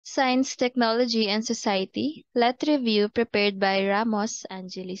Science, Technology, and Society, Let Review prepared by Ramos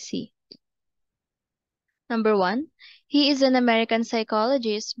Angelici. Number 1. He is an American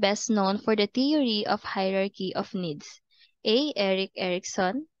psychologist best known for the theory of hierarchy of needs. A. Erik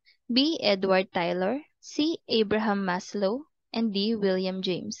Erikson, B. Edward Tyler, C. Abraham Maslow, and D. William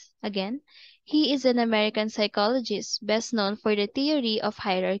James. Again, he is an American psychologist best known for the theory of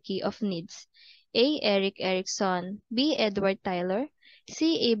hierarchy of needs. A. Erik Erikson, B. Edward Tyler,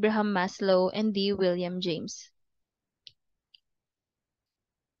 C. Abraham Maslow, and D. William James.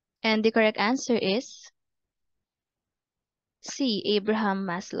 And the correct answer is C. Abraham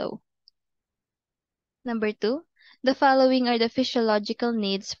Maslow. Number 2. The following are the physiological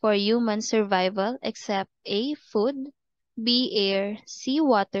needs for human survival except A. Food, B. Air, C.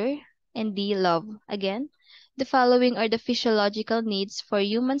 Water, and D. Love. Again, the following are the physiological needs for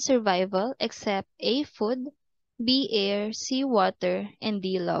human survival except A. Food, B. Air, C. Water, and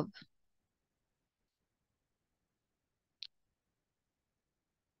D. Love.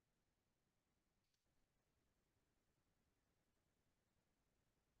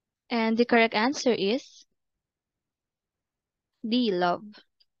 And the correct answer is D. Love.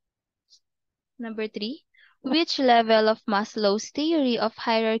 Number 3. Which level of Maslow's theory of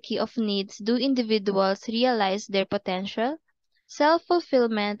hierarchy of needs do individuals realize their potential,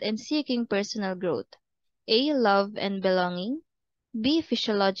 self-fulfillment, and seeking personal growth? A. Love and belonging, B.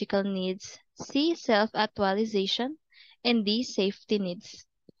 Physiological needs, C. Self-actualization, and D. Safety needs.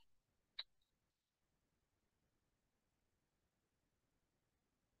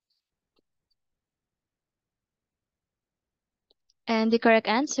 And the correct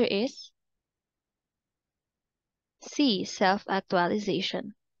answer is C.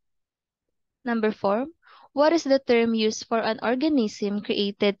 Self-actualization. Number 4. What is the term used for an organism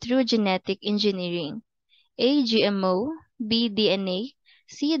created through genetic engineering? A. GMO, B. DNA,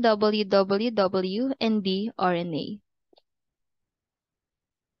 C. WWW, and D. RNA.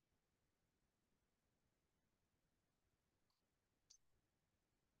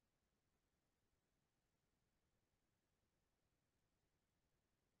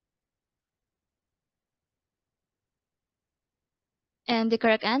 And the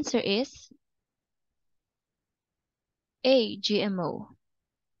correct answer is A. GMO.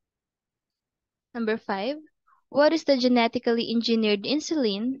 Number 5. What is the genetically engineered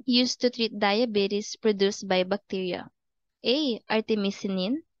insulin used to treat diabetes produced by bacteria? A.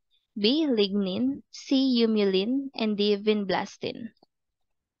 Artemisinin, B. Lignin, C. Humulin, and D. Vinblastine.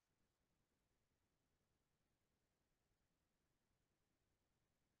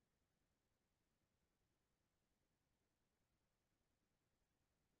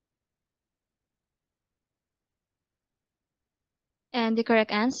 And the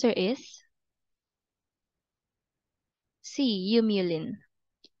correct answer is C. Humulin.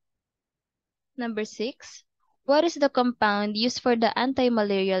 Number 6. What is the compound used for the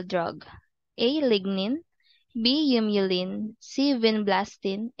anti-malarial drug? A. Lignin, B. Humulin, C.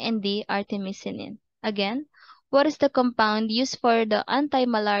 Vinblastine, and D. Artemisinin. Again, what is the compound used for the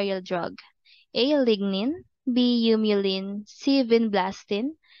anti-malarial drug? A. Lignin, B. Humulin, C.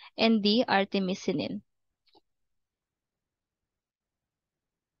 Vinblastine, and D. Artemisinin.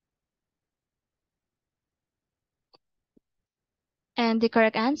 And the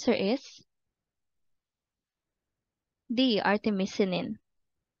correct answer is D. Artemisinin.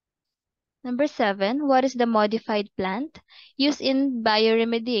 Number 7. What is the modified plant used in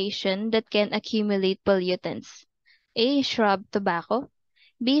bioremediation that can accumulate pollutants? A. Shrub tobacco,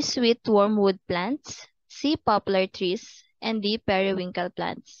 B. Sweet wormwood plants, C. Poplar trees, and D. Periwinkle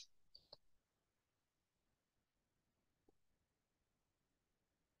plants.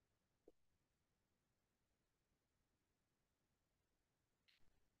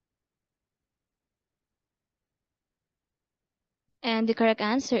 And the correct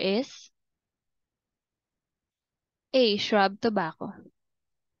answer is A. Shrub tobacco.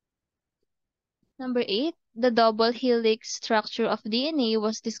 Number 8. The double helix structure of DNA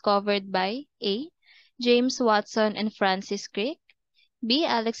was discovered by A. James Watson and Francis Crick, B.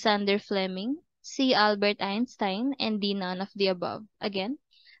 Alexander Fleming, C. Albert Einstein, and D. None of the above. Again,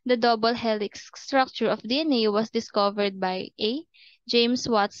 the double helix structure of DNA was discovered by A. James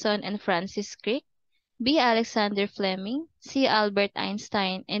Watson and Francis Crick, B. Alexander Fleming, C. Albert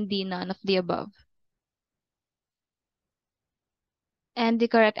Einstein, and D. None of the above. And the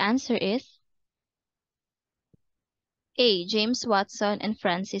correct answer is A. James Watson and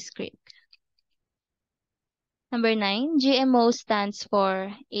Francis Crick. Number 9, GMO stands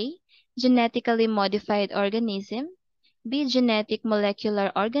for A. Genetically modified organism, B. Genetic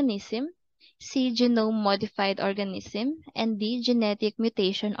molecular organism, C. Genome-modified organism, and D. Genetic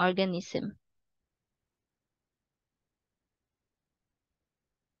mutation organism.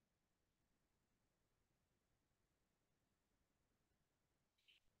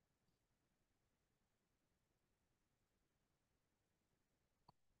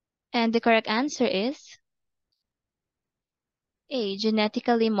 And the correct answer is A.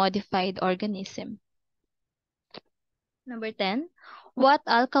 Genetically modified organism. Number 10. What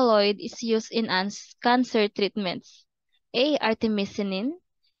alkaloid is used in cancer treatments? A. Artemisinin,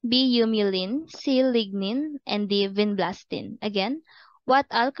 B. Humulin, C. Lignin, and D. Vinblastine. Again, what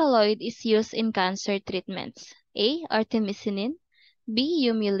alkaloid is used in cancer treatments? A. Artemisinin, B.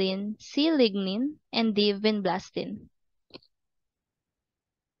 Humulin, C. Lignin, and D. Vinblastine.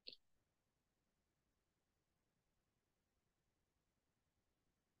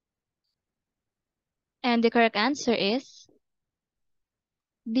 And the correct answer is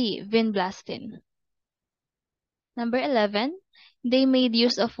D. Vinblastine. Number 11, they made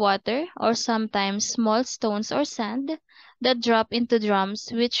use of water or sometimes small stones or sand that drop into drums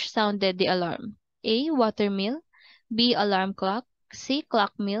which sounded the alarm. A. Water mill, B. Alarm clock, C.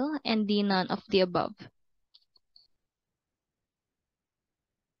 Clock mill, and D. None of the above.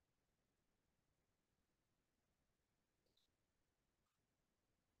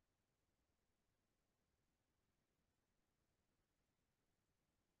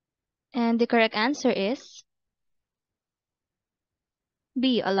 And the correct answer is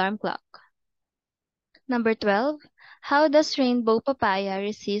B. Alarm clock. Number 12, how does rainbow papaya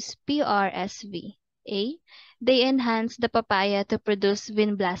resist PRSV? A. They enhance the papaya to produce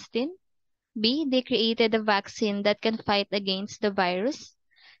vinblastine. B. They created a vaccine that can fight against the virus.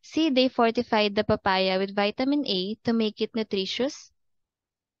 C. They fortified the papaya with vitamin A to make it nutritious.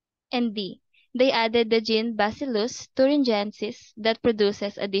 And D. They added the gene Bacillus thuringiensis that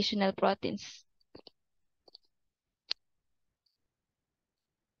produces additional proteins.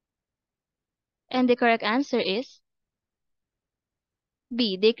 And the correct answer is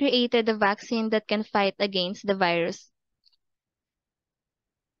B. They created a vaccine that can fight against the virus.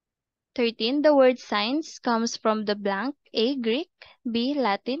 13. The word science comes from the blank A. Greek, B.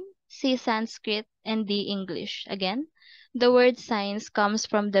 Latin, C. Sanskrit, and D. English. Again, the word science comes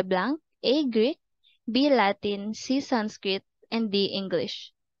from the blank A. Greek, B. Latin, C. Sanskrit, and D.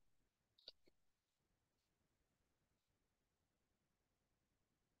 English.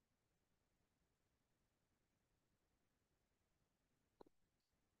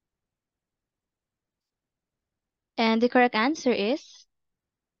 And the correct answer is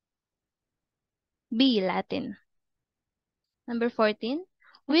B. Latin. Number 14.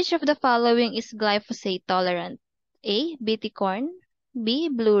 Which of the following is glyphosate tolerant? A. BT corn, B.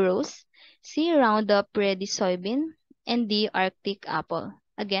 Blue rose, C. Roundup Ready soybean, and D. Arctic apple.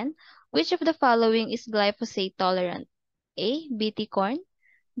 Again, which of the following is glyphosate tolerant? A. BT corn,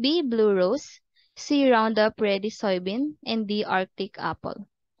 B. Blue rose, C. Roundup Ready soybean, and D. Arctic apple.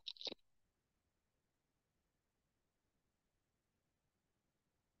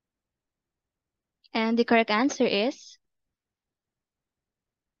 And the correct answer is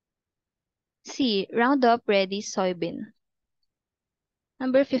C. Roundup Ready soybean.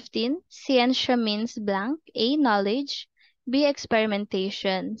 Number 15, scientia means blank, A. Knowledge, B.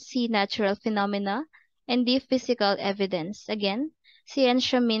 Experimentation, C. Natural phenomena, and D. Physical evidence. Again,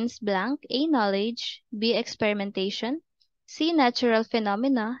 scientia means blank, A. Knowledge, B. Experimentation, C. Natural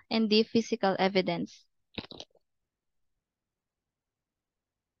phenomena, and D. Physical evidence.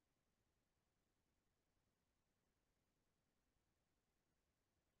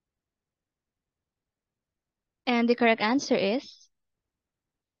 And the correct answer is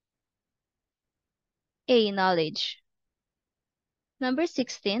A. Knowledge. Number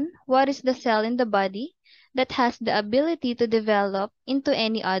 16, what is the cell in the body that has the ability to develop into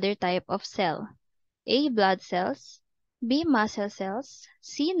any other type of cell? A. Blood cells, B. Muscle cells,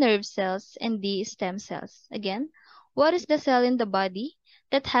 C. Nerve cells, and D. Stem cells. Again, what is the cell in the body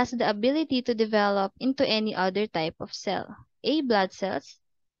that has the ability to develop into any other type of cell? A. Blood cells,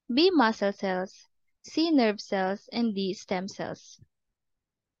 B. Muscle cells, C. Nerve cells, and D. Stem cells.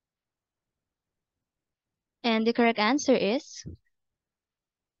 And the correct answer is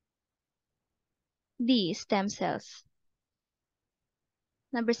D. Stem cells.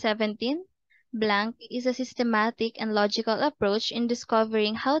 Number 17, blank is a systematic and logical approach in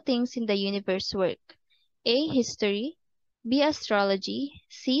discovering how things in the universe work. A. History, B. Astrology,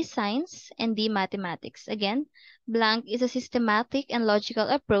 C. Science, and D. Mathematics. Again, blank is a systematic and logical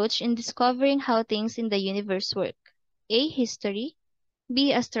approach in discovering how things in the universe work. A. History,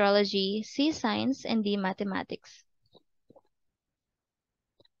 B. Astrology, C. Science, and D. Mathematics.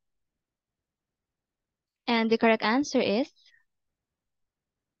 And the correct answer is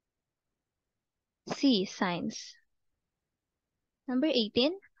C. Science. Number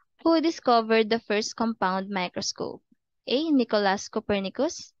 18. Who discovered the first compound microscope? A. Nicolaus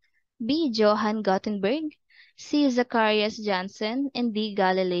Copernicus, B. Johann Gutenberg, C. Zacharias Janssen, and D.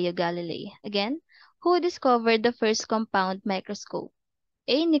 Galileo Galilei. Again, who discovered the first compound microscope?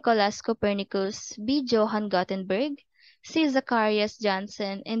 A. Nicolaus Copernicus, B. Johann Gutenberg, C. Zacharias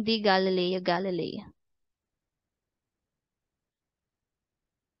Janssen, and D. Galileo Galilei.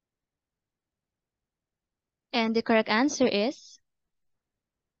 And the correct answer is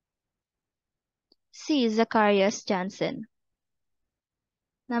C. Zacharias Janssen.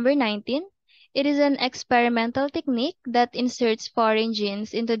 Number 19. It is an experimental technique that inserts foreign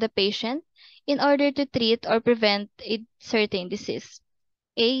genes into the patient in order to treat or prevent a certain disease.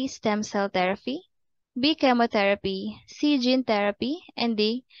 A. Stem cell therapy, B. Chemotherapy, C. Gene therapy, and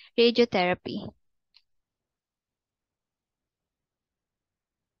D. Radiotherapy.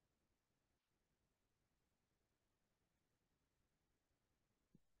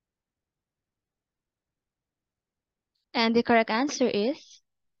 And the correct answer is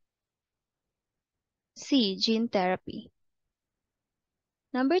C. Gene therapy.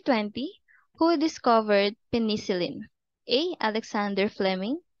 Number 20. Who discovered penicillin? A. Alexander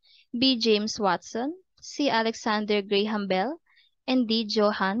Fleming, B. James Watson, C. Alexander Graham Bell, and D.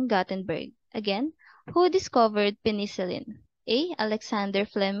 Johann Gutenberg. Again, who discovered penicillin? A. Alexander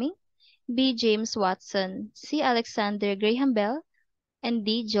Fleming, B. James Watson, C. Alexander Graham Bell, and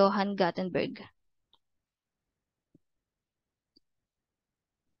D. Johann Gutenberg.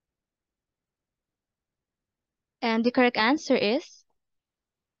 And the correct answer is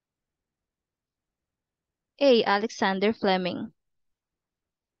A. Alexander Fleming.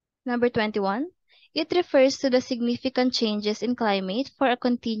 Number 21. It refers to the significant changes in climate for a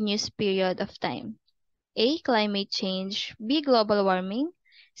continuous period of time. A. Climate change, B. Global warming,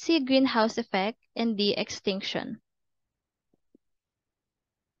 C. Greenhouse effect, and D. Extinction.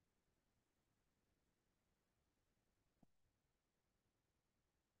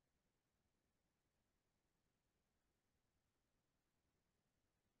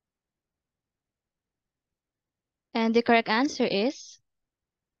 And the correct answer is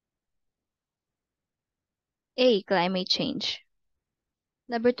A. Climate change.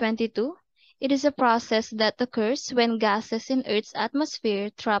 Number 22. It is a process that occurs when gases in Earth's atmosphere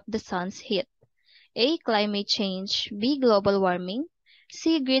trap the sun's heat. A. Climate change, B. Global warming,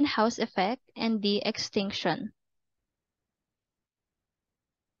 C. Greenhouse effect, and D. Extinction.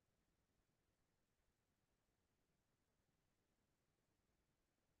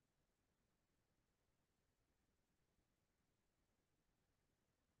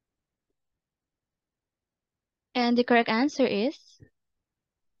 And the correct answer is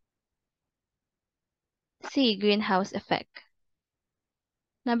C. Greenhouse effect.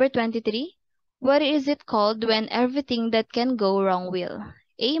 Number 23. What is it called when everything that can go wrong will?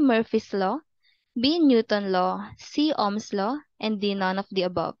 A. Murphy's Law, B. Newton Law, C. Ohm's Law, and D. None of the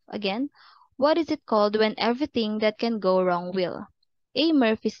above. Again, what is it called when everything that can go wrong will? A.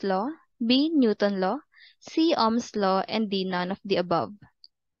 Murphy's Law, B. Newton Law, C. Ohm's Law, and D. None of the above.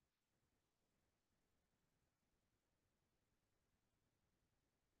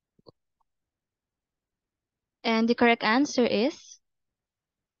 And the correct answer is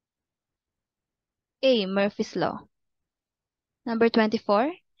A. Murphy's Law. Number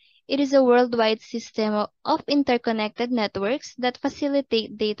 24. It is a worldwide system of interconnected networks that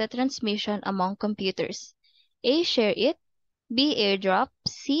facilitate data transmission among computers. A. Share it, B. Airdrop,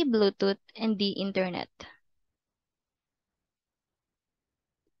 C. Bluetooth, and D. Internet.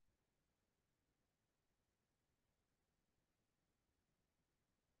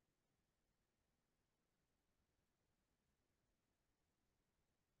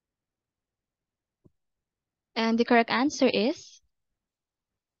 And the correct answer is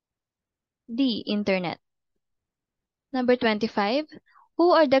D. Internet. Number 25.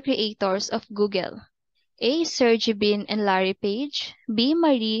 Who are the creators of Google? A. Sergey Brin and Larry Page, B.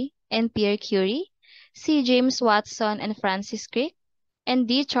 Marie and Pierre Curie, C. James Watson and Francis Crick, and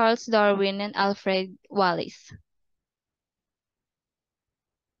D. Charles Darwin and Alfred Wallace.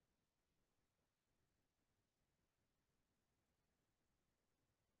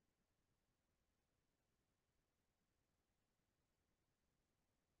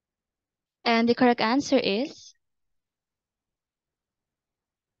 And the correct answer is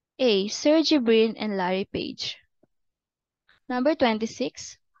A. Sergey Brin and Larry Page. Number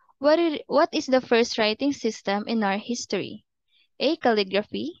 26. What is the first writing system in our history? A.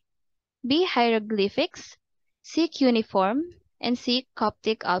 Calligraphy, B. Hieroglyphics, C. Cuneiform, and C.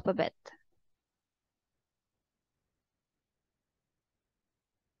 Coptic alphabet.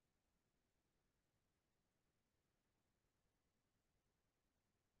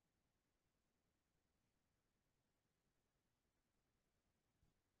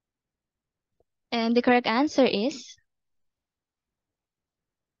 And the correct answer is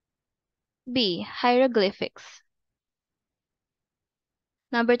B. Hieroglyphics.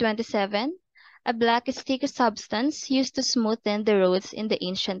 Number 27. A black sticky substance used to smoothen the roads in the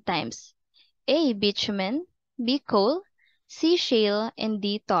ancient times. A. Bitumen, B. Coal, C. Shale, and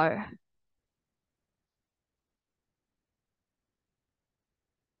D. Tar.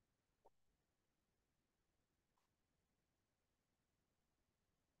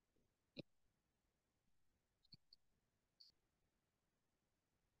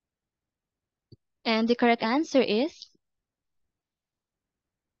 And the correct answer is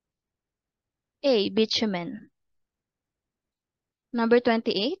A. Bitumen. Number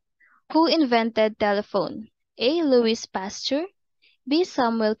 28. Who invented telephone? A. Louis Pasteur, B.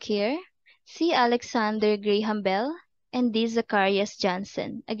 Samuel Kerr, C. Alexander Graham Bell, and D. Zacharias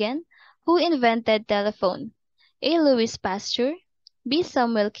Janssen. Again, who invented telephone? A. Louis Pasteur, B.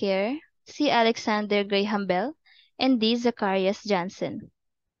 Samuel Kerr, C. Alexander Graham Bell, and D. Zacharias Janssen.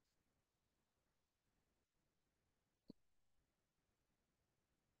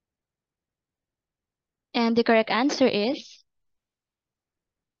 And the correct answer is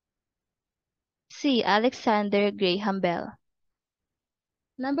C. Alexander Graham Bell.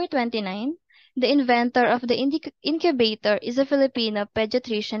 Number 29. The inventor of the incubator is a Filipino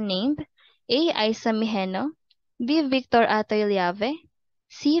pediatrician named A. Isa Mijeno, B. Victor Atoy Llave,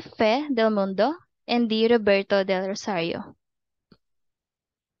 C. Fe del Mundo, and D. Roberto del Rosario.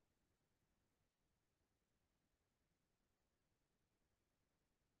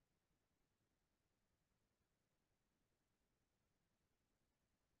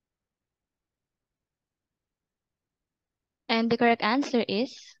 And the correct answer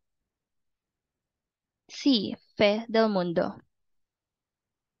is C. Fe del Mundo.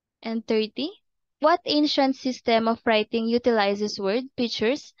 And 30. What ancient system of writing utilizes word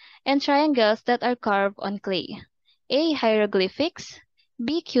pictures and triangles that are carved on clay? A. Hieroglyphics,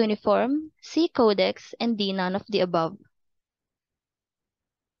 B. Cuneiform, C. Codex, and D. None of the above.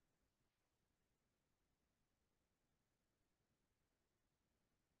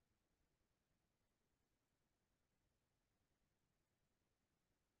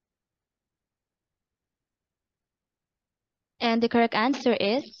 And the correct answer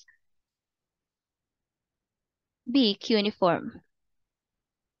is B. Cuneiform.